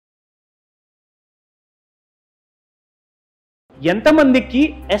ఎంతమందికి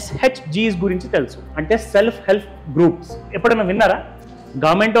SHGs గురించి తెలుసు? అంటే సెల్ఫ్ హెల్ప్ గ్రూప్స్. ఎప్పుడైనా విన్నారా?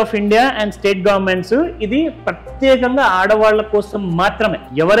 Government of India and state governments ఇది ప్రత్యేకంగా ఆడవాళ్ళ కోసం మాత్రమే.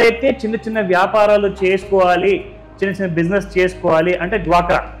 ఎవరైతే చిన్న చిన్న వ్యాపారాలు చేసుకోవాలి, చిన్న చిన్న బిజినెస్ చేసుకోవాలి అంటే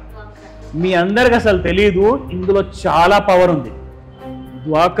డ్వాక్రా. మీ అందరికి అసలు తెలియదు, ఇందులో చాలా పవర్ ఉంది.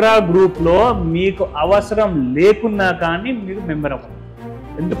 డ్వాక్రా గ్రూప్లో మీకు అవసరం లేకున్నా కానీ మీరు మెంబర్ అవ్వాలి.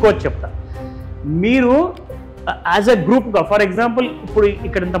 ఎందుకో చెప్తా. మీరు యాజ్ అ గ్రూప్గా, ఫర్ ఎగ్జాంపుల్ ఇప్పుడు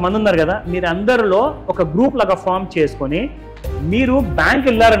ఇక్కడ ఇంతమంది ఉన్నారు కదా, మీరు అందరిలో ఒక గ్రూప్ లాగా ఫామ్ చేసుకొని మీరు బ్యాంక్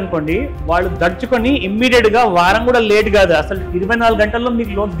వెళ్ళారనుకోండి, వాళ్ళు దడుచుకొని ఇమ్మీడియట్గా వారం కూడా లేట్ కాదు, అసలు 24 గంటల్లో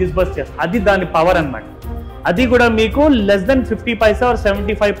మీకు లోన్స్ డిస్బర్స్ చేస్తారు. అది దాని పవర్ అన్నమాట. అది కూడా మీకు less than 50 Paisa are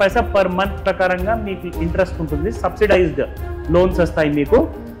 75 Paisa per month ప్రకారంగా మీకు ఇంట్రెస్ట్ ఉంటుంది. సబ్సిడైజ్డ్ లోన్స్ వస్తాయి మీకు.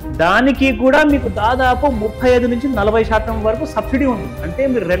 దానికి కూడా మీకు దాదాపు 35 నుంచి 40% వరకు సబ్సిడీ ఉంటుంది. అంటే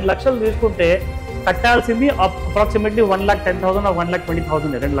మీరు 2 లక్షలు తీసుకుంటే కట్టాల్సింది అప్రాక్సిమేట్లీ 1,10,000 ఆర్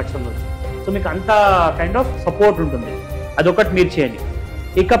 1,20,000, 2 లక్షలు. సో మీకు అంత కైండ్ ఆఫ్ సపోర్ట్ ఉంటుంది. అదొకటి మీరు చేయండి.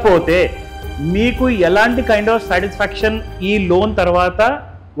 ఇకపోతే మీకు ఎలాంటి కైండ్ ఆఫ్ సాటిస్ఫాక్షన్ ఈ లోన్ తర్వాత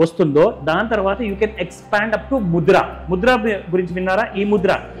వస్తుందో, దాని తర్వాత you can expand up to Mudra. Mudra గురించి విన్నారా? ఈ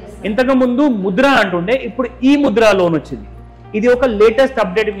ముద్ర ఇంతకు ముందు ముద్ర అంటుండే, ఇప్పుడు ఈ ముద్ర లోన్ వచ్చింది. ఇది ఒక లేటెస్ట్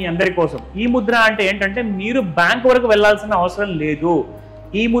అప్డేట్ మీ అందరి కోసం. ఈ ముద్ర అంటే ఏంటంటే మీరు బ్యాంక్ వరకు వెళ్ళాల్సిన అవసరం లేదు.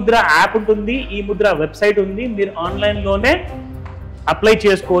 ఈ ముద్ర యాప్ ఉంటుంది, ఈ ముద్ర వెబ్సైట్ ఉంది, మీరు ఆన్లైన్లోనే అప్లై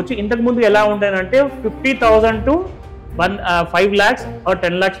చేసుకోవచ్చు. ఇంతకు ముందు ఎలా ఉండేదంటే 50,000 to 5 lakhs or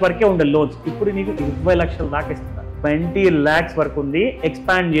 10 lakhs వరకే ఉండే లోన్స్. ఇప్పుడు మీకు 20 లక్షల దాకా ఇస్తున్నారు. 20 lakhs వరకు ఉంది.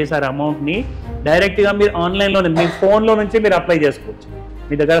 ఎక్స్పాండ్ చేశారు అమౌంట్ని. డైరెక్ట్గా మీరు ఆన్లైన్లోనే మీ ఫోన్లో నుంచే మీరు అప్లై చేసుకోవచ్చు.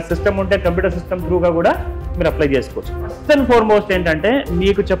 మీ దగ్గర సిస్టమ్ ఉంటే కంప్యూటర్ సిస్టమ్ త్రూగా కూడా మీరు అప్లై చేసుకోవచ్చు. ఫస్ట్ అండ్ ఫార్మోస్ట్ ఏంటంటే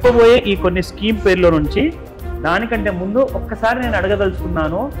మీకు చెప్పబోయే ఈ కొన్ని స్కీమ్ పేర్లో నుంచి, దానికంటే ముందు ఒక్కసారి నేను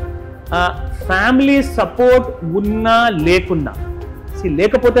అడగదలుచుకున్నాను, ఫ్యామిలీ సపోర్ట్ ఉన్నా లేకున్నా,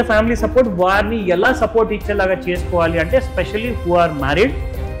 లేకపోతే ఫ్యామిలీ సపోర్ట్ వారిని ఎలా సపోర్ట్ ఇచ్చేలాగా చేసుకోవాలి అంటే, specially who are married,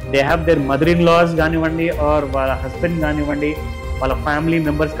 they have their mother in loss కానివ్వండి, ఆర్ వాళ్ళ హస్బెండ్ కానివ్వండి, వాళ్ళ ఫ్యామిలీ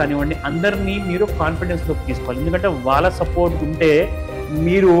మెంబర్స్ కానివ్వండి, అందరినీ మీరు కాన్ఫిడెన్స్లోకి తీసుకోవాలి. ఎందుకంటే వాళ్ళ సపోర్ట్ ఉంటే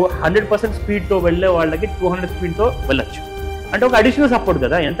మీరు 100% స్పీడ్తో వెళ్ళే వాళ్ళకి 200 స్పీడ్తో వెళ్ళచ్చు. అంటే ఒక అడిషనల్ సపోర్ట్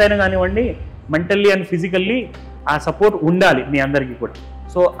కదా, ఎంతైనా కానివ్వండి, మెంటల్లీ అండ్ ఫిజికల్లీ ఆ సపోర్ట్ ఉండాలి మీ అందరికీ కూడా.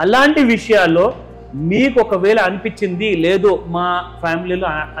 సో అలాంటి విషయాల్లో మీకు ఒకవేళ అనిపించింది, లేదు మా ఫ్యామిలీలో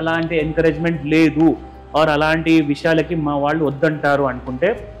అలాంటి ఎంకరేజ్మెంట్ లేదు, ఆర్ అలాంటి విషయాలకి మా వాళ్ళు వద్దంటారు అనుకుంటే,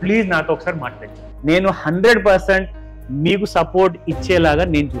 ప్లీజ్ నాతో ఒకసారి మాట్లాడండి. నేను 100% మీకు సపోర్ట్ ఇచ్చేలాగా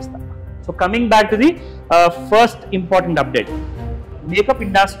నేను చూస్తాను. So coming back to the first important update, makeup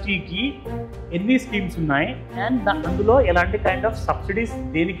ఇండస్ట్రీకి ఎన్ని స్కీమ్స్ ఉన్నాయి అండ్ అందులో ఎలాంటి కైండ్ ఆఫ్ సబ్సిడీస్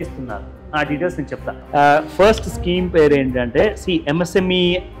దేనికి ఇస్తున్నారు, ఆ డీటెయిల్స్ నేను చెప్తాను. ఫస్ట్ స్కీమ్ పేరు ఏంటంటే MSME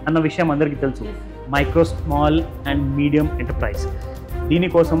అన్న విషయం అందరికీ తెలుసు, micro small and medium enterprise.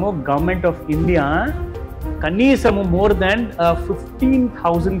 దీనికోసము government of India కనీసము మోర్ దాన్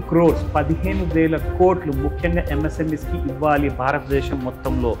 15,000 crores 15,000 కోట్లు ముఖ్యంగా MSMEస్కి ఇవ్వాలి భారతదేశం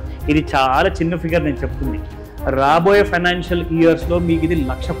మొత్తంలో. ఇది చాలా చిన్న ఫిగర్ నేను చెప్తుంది. రాబోయే ఫైనాన్షియల్ ఇయర్స్లో మీకు ఇది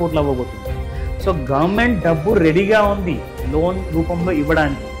 1,00,000 కోట్లు అవ్వబోతుంది. సో గవర్నమెంట్ డబ్బు రెడీగా ఉంది లోన్ రూపంలో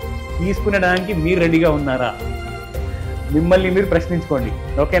ఇవ్వడానికి. తీసుకునేడానికి మీరు రెడీగా ఉన్నారా? మిమ్మల్ని మీరు ప్రశ్నించుకోండి,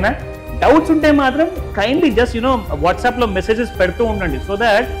 ఓకేనా? డౌట్స్ ఉంటే మాత్రం కైండ్లీ జస్ట్ వాట్సాప్లో మెసేజెస్ పెడుతూ ఉండండి, సో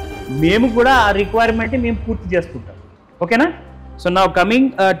దాట్ మేము కూడా ఆ రిక్వైర్మెంట్ని మేము పూర్తి చేసుకుంటాం, ఓకేనా? So now coming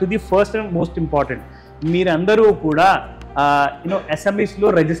to the first and most important, మీరందరూ కూడా SMEస్లో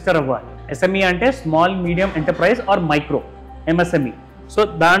రిజిస్టర్ అవ్వాలి. SME అంటే small medium enterprise are micro MSME. So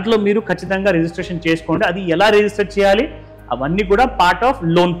దాంట్లో మీరు ఖచ్చితంగా రిజిస్ట్రేషన్ చేసుకోండి. అది ఎలా రిజిస్టర్ చేయాలి అవన్నీ కూడా పార్ట్ ఆఫ్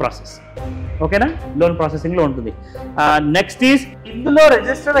లోన్ ప్రాసెస్, ఓకేనా? లోన్ ప్రాసెసింగ్లో ఉంటుంది. నెక్స్ట్ ఈజ్, ఇందులో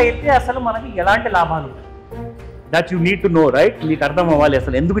రిజిస్టర్ అయితే అసలు మనకి ఎలాంటి లాభాలు ఉంటాయి, that you need to know, right? మీకు అర్థం అవ్వాలి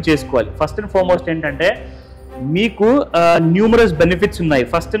అసలు ఎందుకు చేసుకోవాలి. ఫస్ట్ అండ్ ఫార్మోస్ట్ ఏంటంటే మీకు న్యూమరస్ బెనిఫిట్స్ ఉన్నాయి.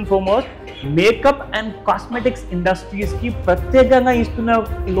 First and foremost makeup and cosmetics ఇండస్ట్రీస్కి ప్రత్యేకంగా ఇస్తున్న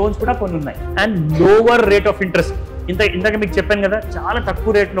లోన్స్ కూడా కొన్ని ఉన్నాయి. And lower rate of interest, ఇంతక మీకు చెప్పాను కదా, చాలా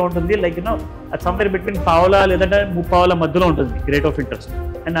తక్కువ రేట్లో ఉంటుంది. లైక్ సంవేర్ బిట్వీన్ పావుల లేదంటే 30 మధ్యలో ఉంటుంది రేట్ ఆఫ్ ఇంట్రెస్ట్.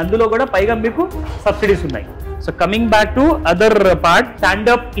 అండ్ అందులో కూడా పైగా మీకు సబ్సిడీస్ ఉన్నాయి. So coming back to other part,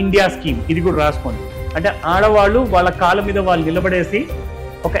 stand up India scheme, ఇది కూడా రాసుకోండి. అంటే ఆడవాళ్ళు వాళ్ళ కాళ్ళ మీద వాళ్ళు నిలబడేసి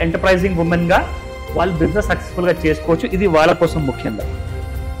ఒక ఎంటర్ప్రైజింగ్ ఉమెన్గా వాళ్ళు బిజినెస్ సక్సెస్ఫుల్గా చేసుకోవచ్చు. ఇది వాళ్ళ కోసం ముఖ్యంగా.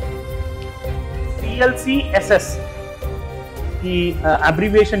 CLCSS ఈ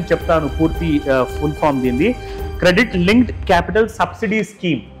అబ్రివియేషన్ చెప్తాను, పూర్తి ఫుల్ ఫామ్ దీనిది, credit linked capital subsidy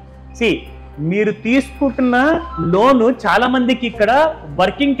scheme. మీరు తీసుకుంటున్న లోను చాలా మందికి ఇక్కడ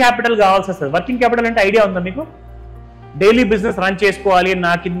వర్కింగ్ క్యాపిటల్ కావాల్సి వస్తుంది. వర్కింగ్ క్యాపిటల్ అంటే ఐడియా ఉందా మీకు? డైలీ బిజినెస్ రన్ చేసుకోవాలి,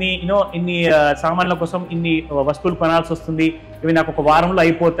 నాకు ఇన్ని సామాన్ల కోసం ఇన్ని వస్తువులు కొనాల్సి వస్తుంది, ఇవి నాకు ఒక వారంలో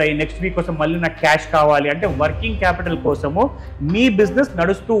అయిపోతాయి, నెక్స్ట్ వీక్ కోసం మళ్ళీ నాకు క్యాష్ కావాలి అంటే వర్కింగ్ క్యాపిటల్ కోసము మీ బిజినెస్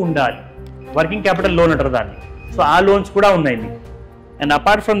నడుస్తూ ఉండాలి. వర్కింగ్ క్యాపిటల్ లోన్ అంటారు దాన్ని. సో ఆ లోన్స్ కూడా ఉన్నాయి మీకు. And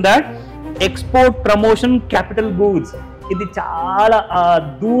apart from that export promotion capital goods, ఇది చాలా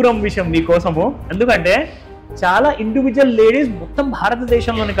దూరం విషయం మీకోసము. ఎందుకంటే చాలా ఇండివిజువల్ లేడీస్ మొత్తం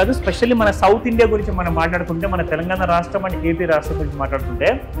భారతదేశంలోనే కాదు, స్పెషల్లీ మన సౌత్ ఇండియా గురించి మనం మాట్లాడుకుంటే, మన తెలంగాణ రాష్ట్రం అండ్ ఏపీ రాష్ట్రం గురించి మాట్లాడుకుంటే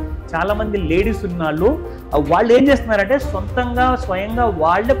చాలా మంది లేడీస్ ఉన్నాళ్ళు. వాళ్ళు ఏం చేస్తున్నారంటే సొంతంగా స్వయంగా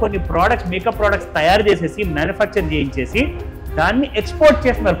వాళ్ళే కొన్ని ప్రోడక్ట్స్, మేకప్ ప్రోడక్ట్స్ తయారు చేసేసి మ్యానుఫ్యాక్చర్ చేయించేసి దాన్ని ఎక్స్పోర్ట్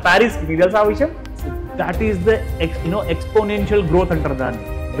చేస్తున్నారు ప్యారిస్కి. మీకు తెలుసా ఆ విషయం? That is the exponential growth అంటారు దాన్ని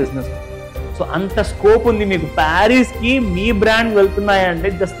బిజినెస్. సో అంత స్కోప్ ఉంది మీకు. ప్యారిస్కి మీ బ్రాండ్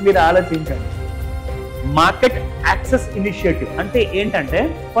వెళ్తున్నాయంటే జస్ట్ మీరు ఆలోచించండి. మార్కెట్ యాక్సెస్ ఇనిషియేటివ్ అంటే ఏంటంటే,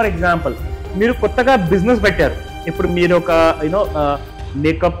 ఫర్ ఎగ్జాంపుల్ మీరు కొత్తగా బిజినెస్ పెట్టారు. ఇప్పుడు మీరు ఒక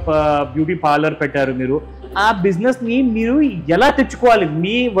మేకప్ బ్యూటీ పార్లర్ పెట్టారు. మీరు ఆ బిజినెస్ని మీరు ఎలా తెచ్చుకోవాలి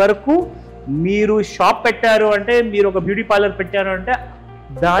మీ వరకు? మీరు షాప్ పెట్టారు అంటే, మీరు ఒక బ్యూటీ పార్లర్ పెట్టారు అంటే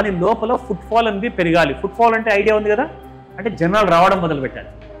దాని లోపల ఫుట్ఫాల్ అనేది పెరగాలి. ఫుట్ఫాల్ అంటే ఐడియా ఉంది కదా, అంటే జనాలు రావడం మొదలు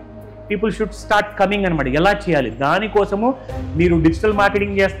పెట్టాలి. పీపుల్ షుడ్ స్టార్ట్ కమింగ్ అనమాట. ఎలా చేయాలి దానికోసము మీరు డిజిటల్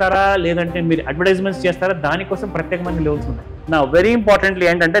మార్కెటింగ్ చేస్తారా, లేదంటే మీరు అడ్వర్టైజ్మెంట్స్ చేస్తారా, దానికోసం ప్రత్యేకమైన లెవెల్స్ ఉన్నాయి. నా వెరీ ఇంపార్టెంట్లీ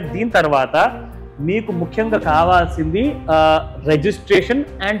ఏంటంటే దీని తర్వాత మీకు ముఖ్యంగా కావాల్సింది రిజిస్ట్రేషన్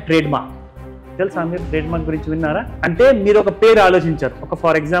అండ్ ట్రేడ్ మార్క్. తెలుసా మీరు ట్రేడ్ మార్క్ గురించి విన్నారా? అంటే మీరు ఒక పేరు ఆలోచించారు. ఒక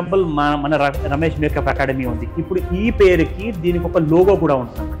ఫర్ ఎగ్జాంపుల్ మన రమేష్ మేకప్ అకాడమీ ఉంది. ఇప్పుడు ఈ పేరుకి దీనికి ఒక లోగో కూడా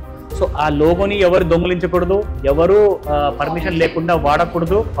ఉంటుంది. సో ఆ లోగోని ఎవరు దొంగిలించకూడదు, ఎవరు పర్మిషన్ లేకుండా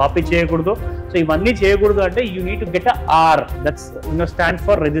వాడకూడదు, కాపీ చేయకూడదు. సో ఇవన్నీ చేయకూడదు అంటే you need to get or, that's stand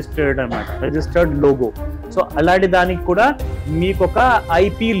for registered అనమాట, రిజిస్టర్డ్ లోగో. సో అలాంటి దానికి కూడా మీకు ఒక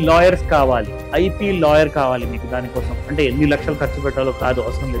ఐపీ లాయర్స్ కావాలి. ఐపీ లాయర్ కావాలి మీకు దానికోసం. అంటే ఎన్ని లక్షలు ఖర్చు పెట్టాలో కాదు,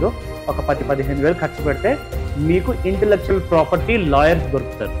 అవసరం లేదు. ఒక 10-15 వేలు ఖర్చు పెడితే మీకు ఇంటెలెక్చువల్ ప్రాపర్టీ లాయర్స్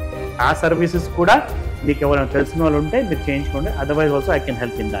దొరుకుతారు. ఆ సర్వీసెస్ కూడా మీకు ఎవరైనా తెలిసిన వాళ్ళు ఉంటే మీరు చేయించుకోండి. Otherwise also I can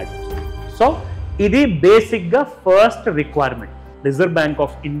help in that. So ఇది బేసిక్గా first requirement. Reserve bank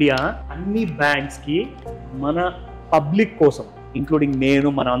of India అన్ని బ్యాంక్స్కి మన పబ్లిక్ కోసం, ఇంక్లూడింగ్ నేను,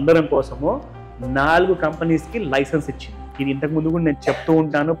 మన అందరం కోసము 4 కంపెనీస్కి లైసెన్స్ ఇచ్చింది. ఇది ఇంతకుముందు కూడా నేను చెప్తూ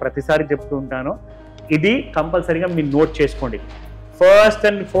ఉంటాను, ప్రతిసారి చెప్తూ ఉంటాను. ఇది కంపల్సరీగా మీరు నోట్ చేసుకోండి. ఫస్ట్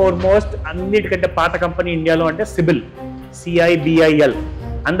అండ్ ఫార్మోస్ట్ అన్నిటికంటే పాత కంపెనీ ఇండియాలో అంటే సిబిల్, CIBIL.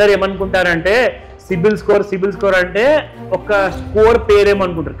 అందరు ఏమనుకుంటారంటే సిబిల్ స్కోర్ అంటే ఒక స్కోర్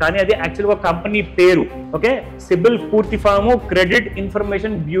పేరేమనుకుంటారు, కానీ అది యాక్చువల్గా ఒక కంపెనీ పేరు. ఓకే, సిబిల్ పూర్తి form credit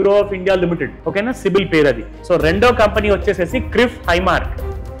information bureau of India limited. ఓకేనా, సిబిల్ పేరు అది. సో రెండో కంపెనీ వచ్చేసేసి క్రిఫ్ హైమార్క్,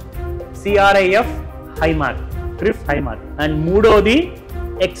 CRIF హైమార్క్, క్రిఫ్ హైమార్క్. అండ్ మూడోది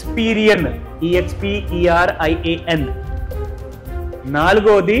ఎక్స్పీరియన్, EXPERIAN.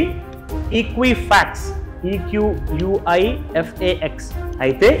 నాలుగోది ఈక్విఫాక్స్, EQUIFAX.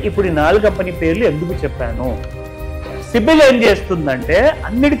 అయితే ఇప్పుడు ఈ 4 కంపెనీ పేర్లు ఎందుకు చెప్పాను? సిబిల్ ఏం చేస్తుందంటే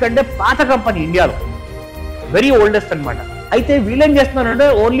అన్నిటికంటే పాత కంపెనీ ఇండియాలో, వెరీ ఓల్డెస్ట్ అనమాట. అయితే వీళ్ళు ఏం చేస్తున్నారంటే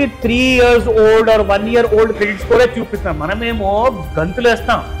only 3 years old or 1 year old credit స్కోరే చూపిస్తాం. మనమేమో గంతులు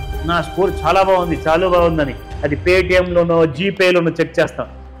వేస్తాం, నా స్కోర్ చాలా బాగుందని. అది పేటిఎంలోనో జీపేలోనో చెక్ చేస్తాం,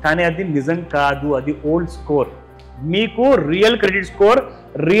 కానీ అది నిజం కాదు, అది ఓల్డ్ స్కోర్. మీకు రియల్ క్రెడిట్ స్కోర్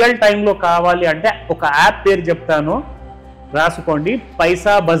రియల్ టైంలో కావాలి అంటే ఒక యాప్ పేరు చెప్తాను, రాసుకోండి.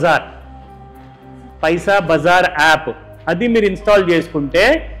 పైసా బజార్ యాప్. అది మీరు ఇన్స్టాల్ చేసుకుంటే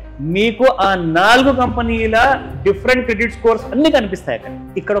మీకు ఆ 4 కంపెనీల డిఫరెంట్ క్రెడిట్ స్కోర్స్ అన్ని కనిపిస్తాయి అక్కడ.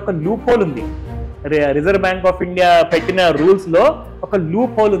 ఇక్కడ ఒక లూప్ హోల్ ఉంది. రిజర్వ్ బ్యాంక్ ఆఫ్ ఇండియా పెట్టిన రూల్స్ లో ఒక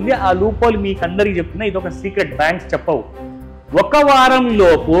లూప్ హోల్ ఉంది. ఆ లూప్ హోల్ మీకు అందరికి చెప్తున్నా, ఇది ఒక సీక్రెట్, బ్యాంక్స్ చెప్పవు. 1 వారం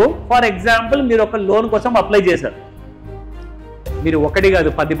లోపు ఫర్ ఎగ్జాంపుల్ మీరు ఒక లోన్ కోసం అప్లై చేశారు. మీరు 1 కాదు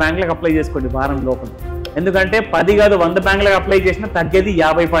 10 బ్యాంకులకు అప్లై చేసుకోండి వారం లోపల. ఎందుకంటే 10 కాదు 100 బ్యాంకులకు అప్లై చేసినా తగ్గేది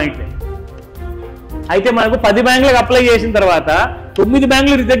 50 పాయింట్లే. అయితే మనకు 10 బ్యాంకులకు అప్లై చేసిన తర్వాత 9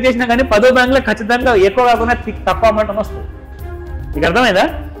 బ్యాంకులు రిజెక్ట్ చేసినా కానీ 10వ బ్యాంకులో ఖచ్చితంగా ఎక్కువ కాకుండా తక్కువ అమౌంట్ వస్తుంది. మీకు అర్థమైందా?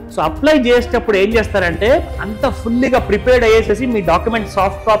 సో అప్లై చేసేటప్పుడు ఏం చేస్తారంటే అంత ఫుల్లీగా ప్రిపేర్డ్ అయ్యేసేసి మీ document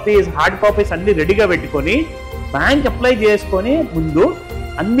soft copies, hard copies అన్ని రెడీగా పెట్టుకొని బ్యాంక్ అప్లై చేసుకొని ముందు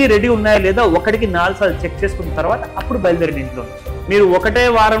అన్ని రెడీ ఉన్నాయా లేదా 1కి 4 సార్లు చెక్ చేసుకున్న తర్వాత అప్పుడు బయలుదేరండి ఇంట్లో. మీరు ఒకటే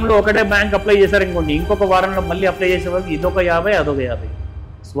వారంలో ఒకటే బ్యాంక్ అప్లై చేశారనుకోండి, ఇంకొక వారంలో మళ్ళీ అప్లై చేసే వరకు ఇదొక 50 అదొక 50.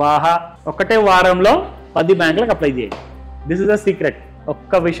 స్వాహా. ఒకటే వారంలో 10 బ్యాంకులకు అప్లై చేయండి. This is the secret.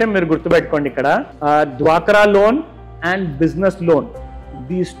 ఒక్క విషయం మీరు గుర్తుపెట్టుకోండి, ఇక్కడ డ్వాక్రా loan and business loan,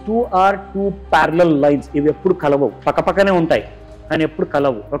 these 2 are 2 parallel lines. ఇవి ఎప్పుడు కలవవు, పక్కపక్కనే ఉంటాయి కానీ ఎప్పుడు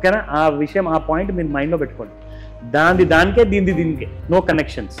కలవు. ఓకేనా? ఆ విషయం, ఆ పాయింట్ మీరు మైండ్లో పెట్టుకోండి. దానికే దీనికే నో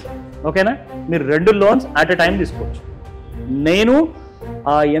కనెక్షన్స్. ఓకేనా? మీరు 2 లోన్స్ అట్ ఎ టైం తీసుకోవచ్చు. నేను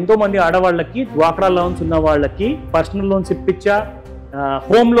ఎంతోమంది ఆడవాళ్ళకి డ్వాక్రా లోన్స్ ఉన్న వాళ్ళకి పర్సనల్ లోన్స్ ఇప్పించా,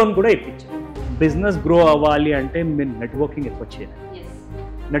 హోమ్ లోన్ కూడా ఇప్పించా. బిజినెస్ గ్రో అవ్వాలి అంటే మీరు నెట్వర్కింగ్ ఎక్కువ చేయాలి.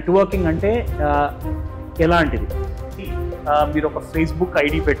 నెట్వర్కింగ్ అంటే ఎలాంటిది, మీరు ఒక ఫేస్బుక్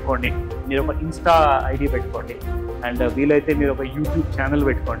ఐడి పెట్టుకోండి, మీరు ఒక ఇన్స్టా ఐడి పెట్టుకోండి, అండ్ వీలైతే మీరు ఒక యూట్యూబ్ ఛానల్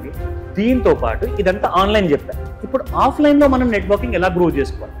పెట్టుకోండి. దీంతో పాటు ఇదంతా ఆన్లైన్ చెప్పారు. ఇప్పుడు ఆఫ్లైన్లో మనం నెట్వర్కింగ్ ఎలా గ్రో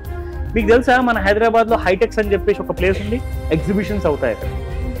చేసుకోవాలి? మీకు తెలుసా, మన హైదరాబాద్లో హైటెక్స్ అని చెప్పేసి ఒక ప్లేస్ ఉంది, ఎగ్జిబిషన్స్ అవుతాయి అక్కడ.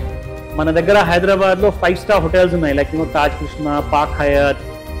 మన దగ్గర హైదరాబాద్లో 5 స్టార్ హోటల్స్ ఉన్నాయి, లైక్ తాజ్ కృష్ణ, పాక్ హయత్.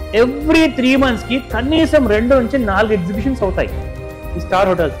 ఎవ్రీ 3 monthsకి కనీసం 2 నుంచి 4 ఎగ్జిబిషన్స్ అవుతాయి ఈ స్టార్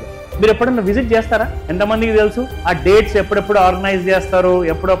హోటల్స్లో. మీరు ఎప్పుడన్నా విజిట్ చేస్తారా? ఎంతమందికి తెలుసు ఆ డేట్స్ ఎప్పుడెప్పుడు ఆర్గనైజ్ చేస్తారు,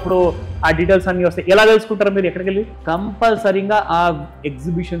 ఎప్పుడప్పుడు ఆ డీటెయిల్స్ అన్ని వస్తాయి? ఎలా తెలుసుకుంటారు మీరు? ఎక్కడికి వెళ్ళి కంపల్సరీగా ఆ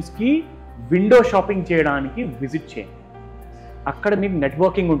ఎగ్జిబిషన్స్కి విండో షాపింగ్ చేయడానికి విజిట్ చేయండి. అక్కడ మీకు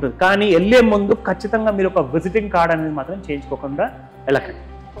నెట్వర్కింగ్ ఉంటుంది. కానీ వెళ్ళే ముందు ఖచ్చితంగా మీరు ఒక విజిటింగ్ కార్డ్ అనేది మాత్రం చేయించుకోకుండా వెళ్ళకండి.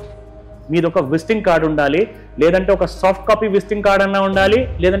 మీరు ఒక విజిటింగ్ కార్డ్ ఉండాలి, లేదంటే ఒక సాఫ్ట్ కాపీ విజిటింగ్ కార్డ్ అన్నా ఉండాలి,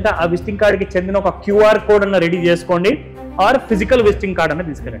 లేదంటే ఆ విజిటింగ్ కార్డ్కి చెందిన ఒక QR కోడ్ అన్న రెడీ చేసుకోండి, ఆర్ ఫిజికల్ విజిటింగ్ కార్డ్ అన్న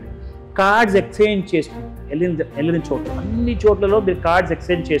తీసుకెళ్ళండి. కార్డ్స్ ఎక్స్చేంజ్ చేసుకోండి. వెళ్ళిన చోట్ల అన్ని చోట్లలో మీరు కార్డ్స్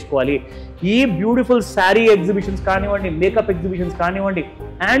ఎక్స్చేంజ్ చేసుకోవాలి. ఈ బ్యూటిఫుల్ శారీ ఎగ్జిబిషన్స్ కానివ్వండి, మేకప్ ఎగ్జిబిషన్స్ కానివ్వండి,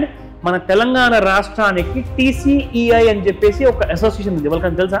 అండ్ మన తెలంగాణ రాష్ట్రానికి TCEI అని చెప్పేసి ఒక అసోసియేషన్ ఉంది.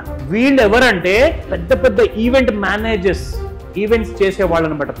 ఎవరికైనా తెలుసా? వీళ్ళు ఎవరంటే పెద్ద పెద్ద ఈవెంట్ మేనేజర్స్, ఈవెంట్స్ చేసే వాళ్ళు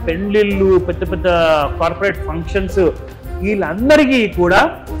అనమాట. పెళ్లిళ్ళు, పెద్ద పెద్ద కార్పొరేట్ ఫంక్షన్స్, వీళ్ళందరికీ కూడా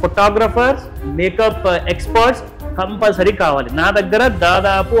ఫోటోగ్రఫర్స్, మేకప్ ఎక్స్పర్ట్స్ కంపల్సరీ కావాలి. నా దగ్గర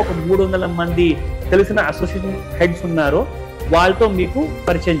దాదాపు ఒక 300 మంది తెలిసిన అసోసియేషన్ హెడ్స్ ఉన్నారు. వాళ్ళతో మీకు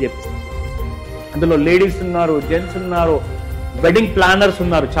పరిచయం చేపిస్తాను. అందులో లేడీస్ ఉన్నారు, జెంట్స్ ఉన్నారు, వెడ్డింగ్ ప్లానర్స్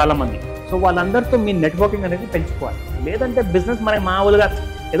ఉన్నారు చాలా మంది. సో వాళ్ళందరితో మీ నెట్వర్కింగ్ అనేది పెంచుకోవాలి. లేదంటే బిజినెస్ మనకి మామూలుగా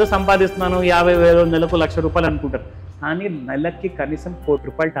ఏదో సంపాదిస్తున్నాను 50,000 నెలకు ₹1,00,000 అనుకుంటారు. కానీ నెలకి కనీసం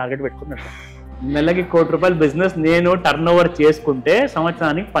 ₹1,00,00,000 టార్గెట్ పెట్టుకున్నట్టు. నెలకి ₹1,00,00,000 బిజినెస్ నేను టర్న్ ఓవర్ చేసుకుంటే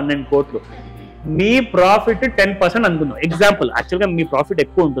సంవత్సరానికి 12 కోట్లు. మీ ప్రాఫిట్ 10% అనుకుందాం ఎగ్జాంపుల్. యాక్చువల్గా మీ ప్రాఫిట్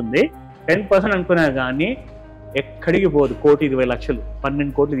ఎక్కువ ఉంటుంది, 10% అనుకున్నా కానీ ఎక్కడికి పోదు. 1,20,00,000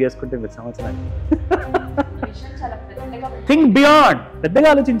 12 కోట్లు చేసుకుంటే మీరు సంవత్సరానికి. థింక్ బియాండ్, పెద్దగా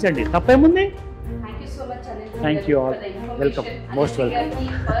ఆలోచించండి, తప్పేముంది? Thank you all, welcome, most welcome,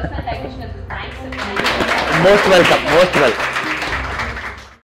 most welcome.